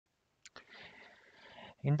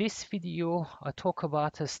In this video, I talk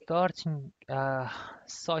about starting a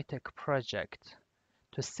Citect project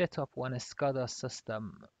to set up one SCADA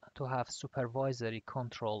system to have supervisory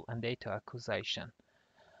control and data acquisition.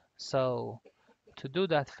 So to do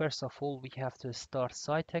that, first of all, we have to start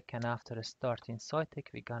Citect, and after starting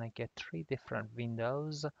Citect, we're gonna get three different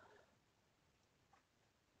windows.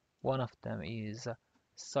 One of them is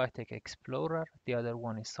Citect Explorer, the other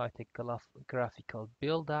one is Citect Graphical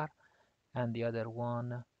Builder, and the other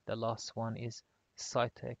one, the last one, is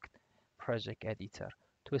Citect Project Editor.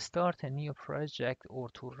 To start a new project or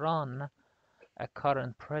to run a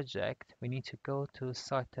current project, we need to go to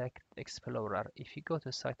Citect Explorer. If you go to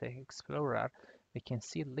Citect Explorer, we can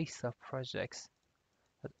see a list of projects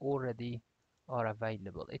that already are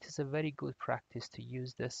available. It is a very good practice to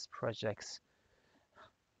use these projects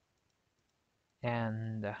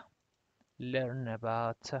and learn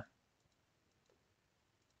about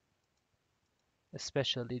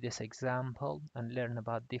especially this example and learn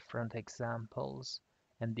about different examples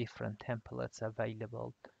and different templates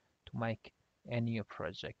available to make a new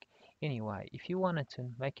project. Anyway, if you wanted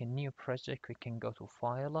to make a new project, we can go to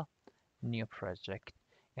File, New Project,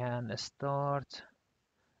 and start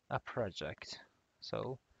a project.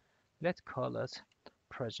 So let's call it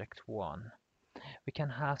Project 1. We can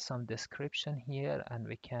have some description here and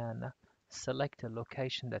we can select a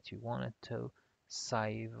location that you wanted to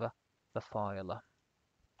save the file.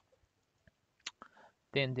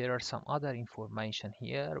 Then there are some other information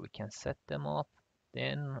here. We can set them up.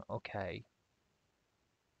 Then, okay.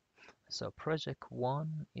 So project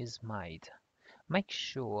 1 is made. Make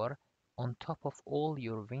sure on top of all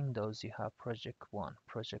your windows you have project 1,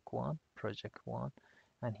 project 1, project 1,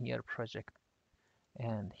 and here project,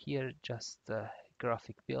 and here just the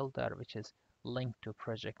graphic builder which is linked to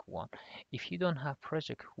project 1. If you don't have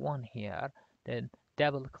project 1 here, then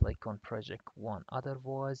double click on project 1,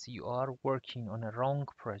 otherwise you are working on a wrong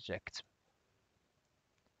project.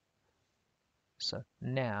 So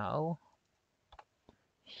now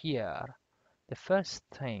here the first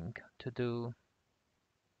thing to do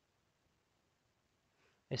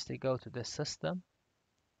is to go to the system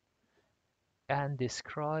and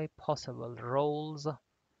describe possible roles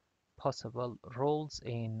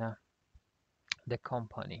in the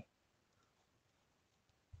company.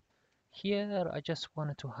 Here I just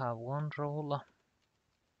wanted to have one role,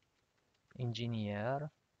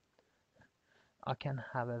 engineer. I can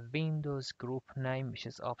have a Windows group name which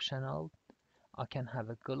is optional. I can have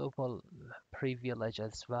a global privilege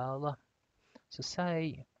as well. So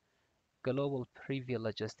say global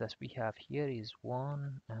privileges that we have here is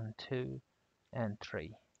 1 and 2 and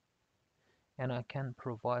 3, and I can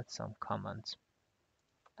provide some comments.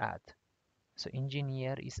 Add. So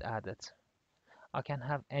engineer is added. I can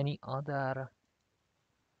have any other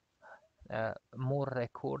more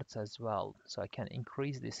records as well, so I can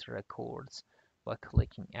increase these records by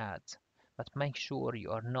clicking add, but make sure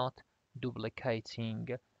you are not duplicating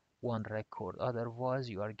one record, otherwise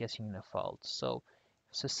you are getting a fault. So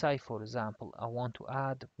say for example I want to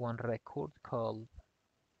add one record called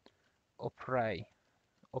operator.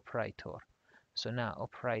 So now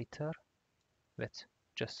operator with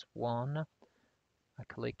just one, I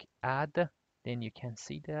click add, then you can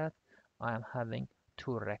see that I am having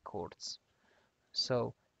two records.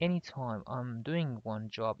 So anytime I'm doing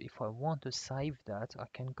one job, if I want to save that, I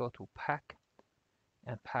can go to pack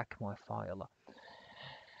and pack my file.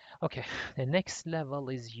 Okay, the next level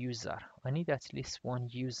is user. I need at least one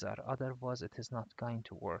user, otherwise it is not going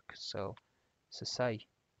to work. So say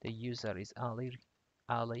the user is Ali.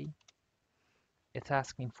 It's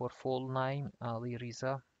asking for full name, Ali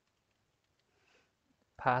Riza.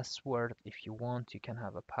 Password, if you want, you can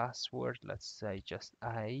have a password. Let's say just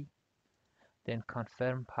A. Then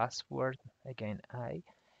confirm password, again A.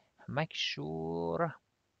 Make sure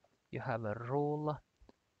you have a role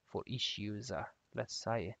for each user. Let's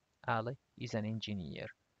say Ali is an engineer.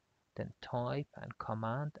 Then type and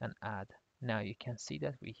command and add. Now you can see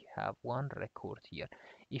that we have one record here.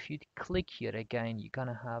 If you click here again, you're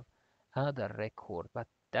gonna have another record, but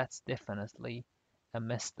that's definitely a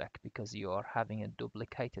mistake because you are having a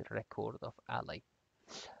duplicated record of Ali.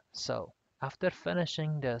 So after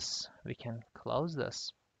finishing this, we can close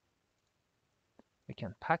this. We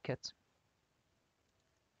can pack it.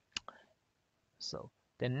 So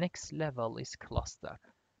the next level is cluster.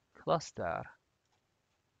 Cluster,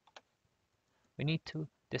 we need to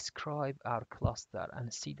describe our cluster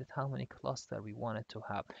and see that how many cluster we wanted to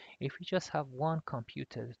have. If we just have one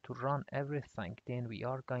computer to run everything, then we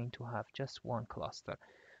are going to have just one cluster.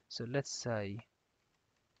 So let's say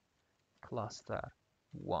cluster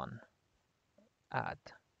 1, add.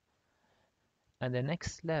 And the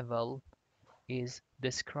next level is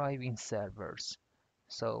describing servers.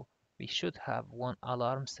 So we should have one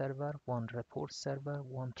alarm server, one report server,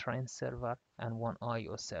 one train server, and one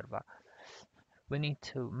IO server. We need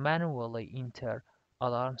to manually enter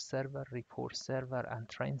alarm server, report server, and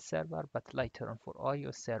train server, but later on for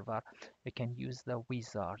IO server, we can use the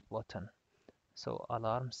wizard button. So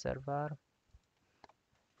alarm server,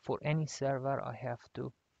 for any server, I have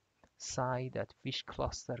to say that which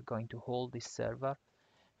cluster going to hold this server.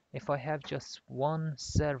 If I have just one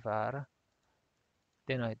server,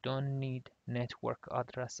 then I don't need network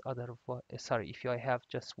address. Sorry, if I have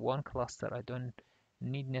just one cluster, I don't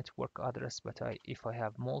need network address, but if I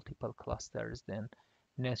have multiple clusters, then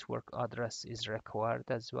network address is required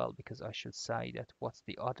as well, because I should say that what's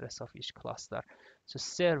the address of each cluster. So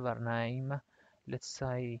server name, let's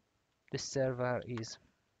say the server is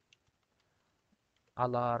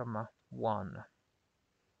alarm 1.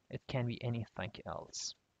 It can be anything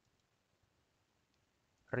else.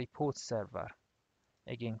 Report server,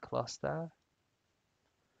 again cluster,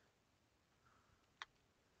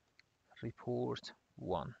 report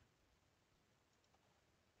 1.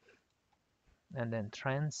 And then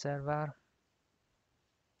trend server,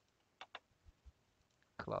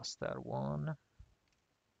 cluster 1,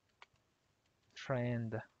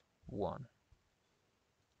 trend 1.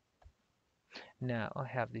 Now I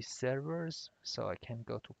have these servers, so I can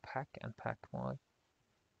go to pack and pack my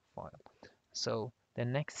file. So the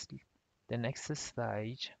next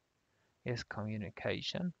stage is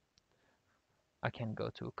communication. I can go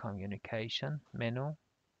to communication menu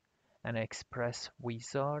and Express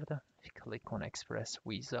Wizard. Click on Express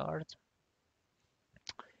Wizard.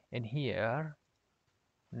 And here,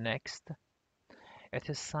 next, it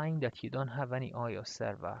is saying that you don't have any IO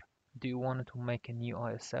server. Do you want to make a new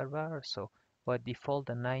IO server? So by default,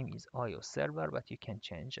 the name is IO server, but you can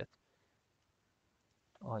change it.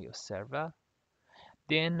 IO server.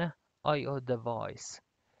 Then IO device.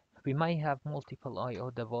 We may have multiple IO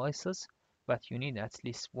devices, but you need at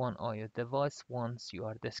least one IO device once you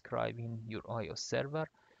are describing your IO server.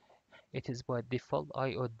 It is by default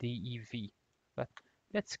IODEV, but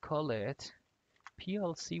let's call it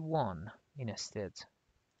PLC1 instead.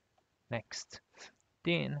 Next.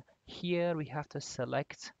 Then here we have to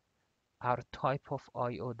select our type of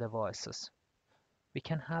IO devices. We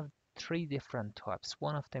can have three different types.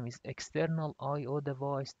 One of them is external IO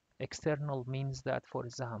device. External means that, for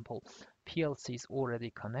example, PLC is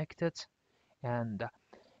already connected and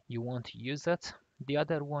you want to use it. The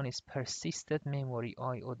other one is persistent memory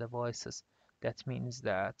IO devices. That means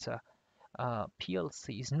that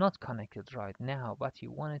PLC is not connected right now, but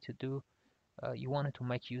you wanted to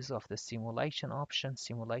make use of the simulation option,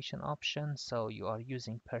 so you are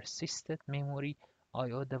using persistent memory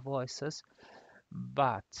IO devices.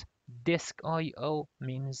 But disk IO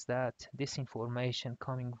means that this information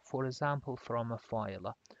coming, for example, from a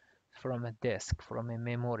file, from a disk, from a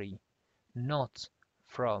memory, not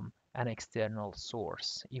from an external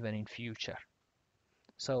source, even in future.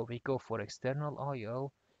 So we go for external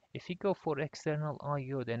IO. If you go for external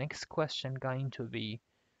IO, the next question going to be,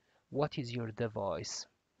 what is your device?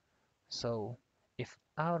 So if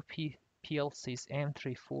our PLC is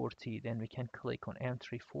M340, then we can click on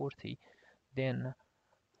M340. Then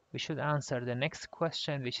we should answer the next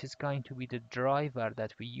question, which is going to be the driver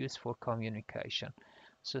that we use for communication.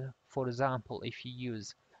 So for example, if you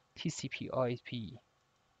use TCP/IP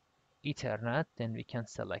Ethernet, then we can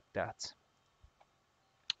select that.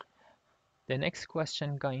 The next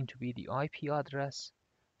question going to be the IP address.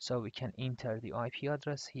 So we can enter the IP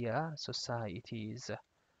address here. So say it is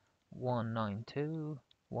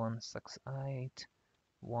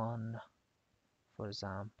 192.168.1, for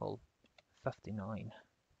example, 59.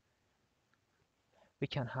 We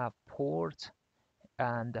can have port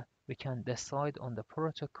and we can decide on the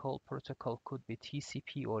protocol. Protocol could be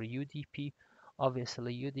TCP or UDP.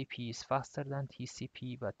 Obviously UDP is faster than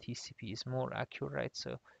TCP, but TCP is more accurate,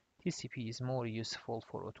 so TCP is more useful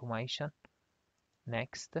for automation.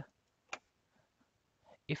 Next,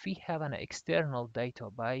 if we have an external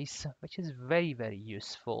database, which is very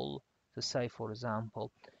useful, to say for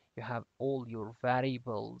example you have all your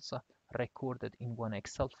variables recorded in one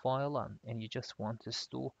Excel file and you just want us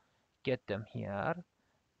to get them here,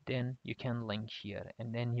 then you can link here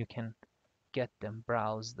and then you can get them,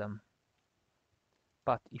 browse them.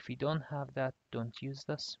 But if you don't have that, don't use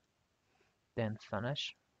this. Then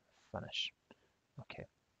finish. Okay,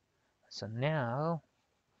 so now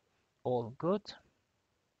all good.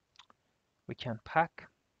 We can pack.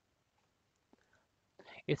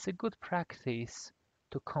 It's a good practice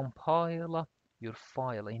to compile your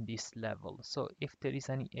file in this level. So if there is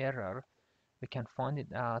any error, we can find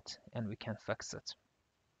it out and we can fix it.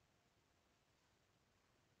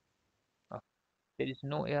 There is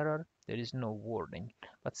no error, there is no warning.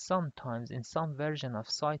 But sometimes in some version of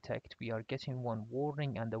Citect we are getting one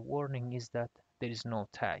warning, and the warning is that there is no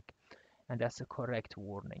tag. And that's a correct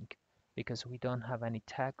warning because we don't have any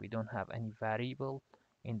tag, we don't have any variable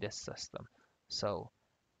in this system. So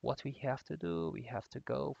what we have to do, we have to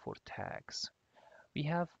go for tags. We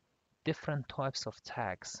have different types of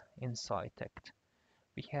tags in Citect.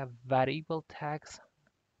 We have variable tags,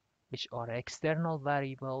 which are external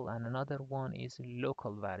variable, and another one is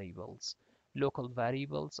local variables. Local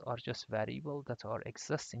variables are just variables that are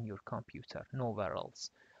exist in your computer, nowhere else.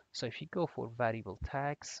 So if you go for variable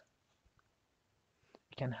tags,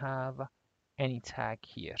 you can have any tag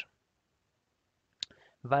here.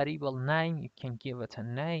 Variable name, you can give it a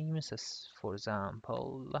name, so for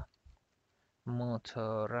example,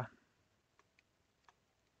 motor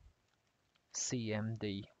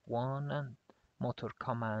cmd1, motor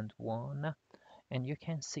command 1, and you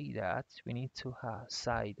can see that we need to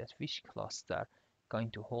say that which cluster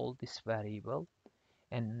going to hold this variable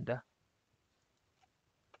and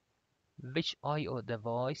which IO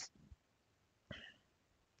device.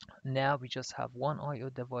 Now we just have one IO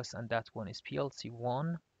device, and that one is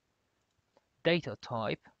PLC1. Data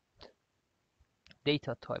type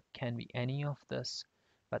can be any of this,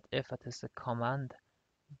 but if it is a command,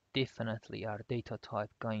 definitely our data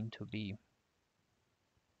type going to be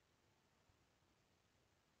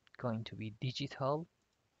digital.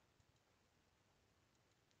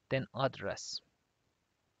 Then address.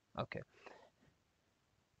 Okay,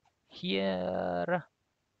 here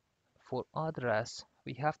for address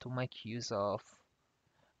we have to make use of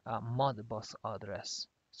Modbus address,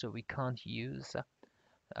 so we can't use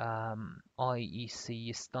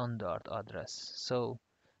IEC standard address. So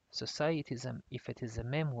say it is if it is a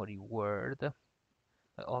memory word,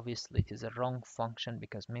 obviously it is a wrong function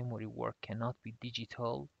because memory word cannot be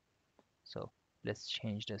digital. So let's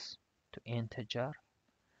change this to integer.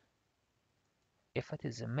 If it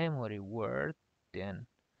is a memory word, then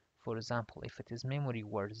for example, if it is memory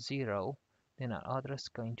word 0, then our address is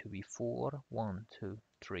going to be 4, 1, 2,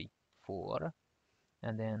 3, 4,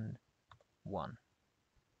 and then 1.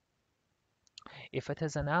 If it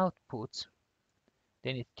is an output,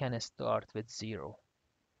 then it can start with 0.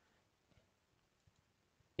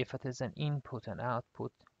 If it is an input and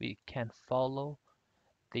output, we can follow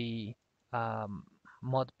the um,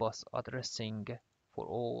 Modbus addressing for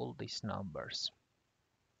all these numbers.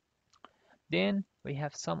 Then we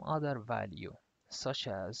have some other value, such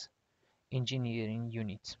as engineering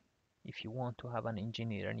unit. If you want to have an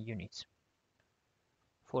engineering unit,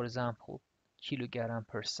 for example, kilogram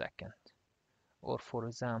per second, or for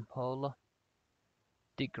example,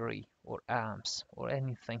 degree or amps or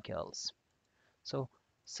anything else. So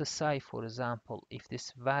say for example, if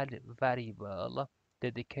this variable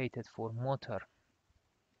dedicated for motor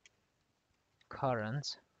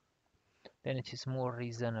current, then it is more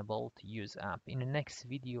reasonable to use amp. In the next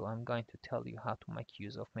video, I'm going to tell you how to make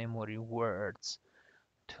use of memory words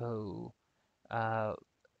to uh,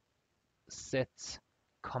 set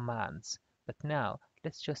commands. But now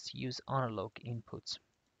let's just use analog inputs.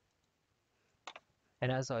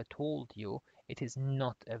 And as I told you, it is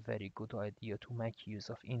not a very good idea to make use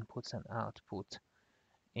of inputs and output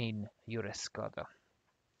in your SCADA.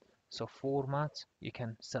 So format, you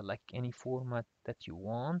can select any format that you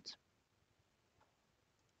want.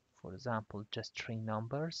 For example, just 3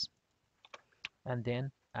 numbers, and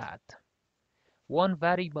then add. One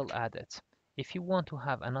variable added. If you want to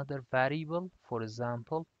have another variable, for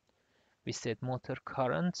example, we said motor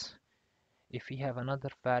current. If we have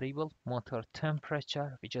another variable, motor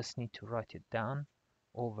temperature, we just need to write it down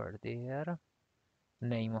over there.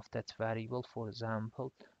 Name of that variable, for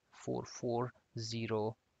example,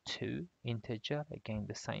 4402 integer, again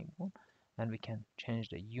the same one, and we can change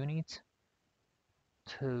the unit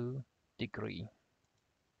to degree.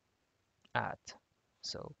 Add.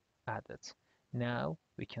 So add it. Now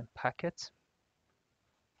we can pack it,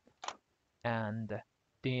 and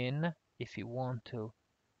then if you want to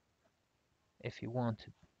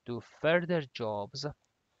do further jobs,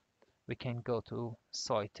 we can go to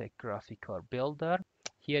Citect Graphical Builder.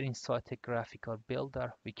 Here in Citect Graphical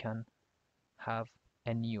Builder, we can have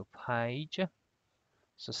a new page.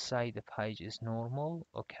 So say the page is normal,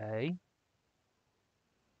 okay.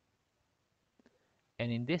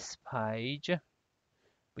 And in this page,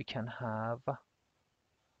 we can have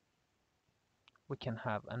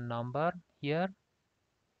a number here,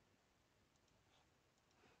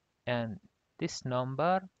 and this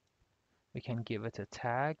number we can give it a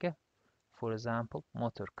tag, for example,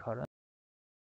 motor current.